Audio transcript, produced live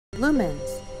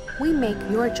Lumens, we make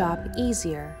your job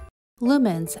easier.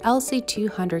 Lumens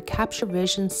LC200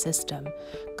 CaptureVision System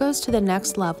goes to the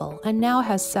next level and now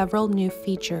has several new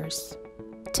features.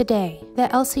 Today, the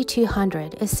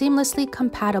LC200 is seamlessly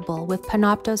compatible with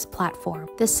Panopto's platform.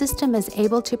 The system is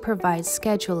able to provide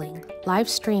scheduling, live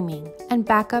streaming, and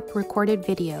backup recorded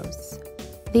videos.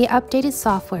 The updated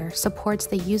software supports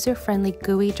the user-friendly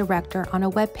GUI director on a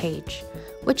web page,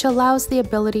 which allows the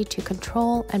ability to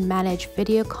control and manage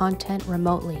video content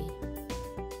remotely.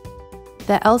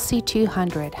 The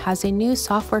LC200 has a new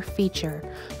software feature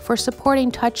for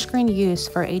supporting touchscreen use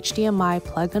for HDMI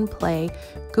plug-and-play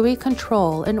GUI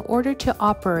control in order to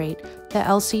operate the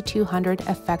LC200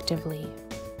 effectively.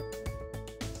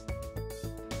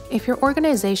 If your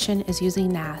organization is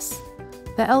using NAS,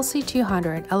 the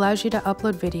LC200 allows you to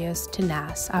upload videos to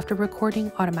NAS after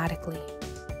recording automatically.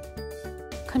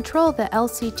 Control the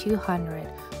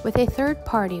LC200 with a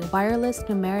third-party wireless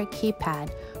numeric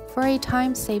keypad for a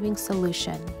time-saving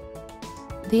solution.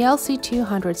 The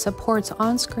LC200 supports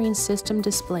on-screen system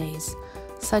displays,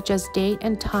 such as date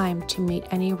and time to meet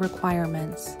any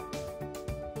requirements.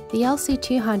 The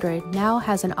LC200 now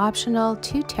has an optional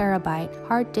 2 TB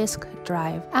hard disk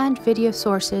drive, and video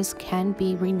sources can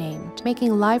be renamed,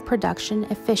 making live production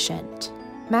efficient.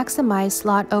 Maximize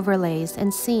slot overlays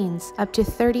and scenes up to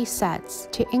 30 sets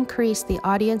to increase the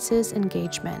audience's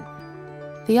engagement.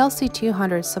 The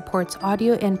LC200 supports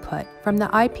audio input from the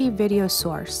IP video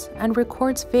source and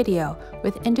records video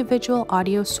with individual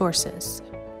audio sources.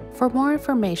 For more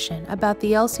information about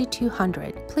the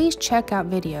LC200, please check out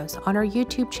videos on our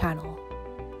YouTube channel.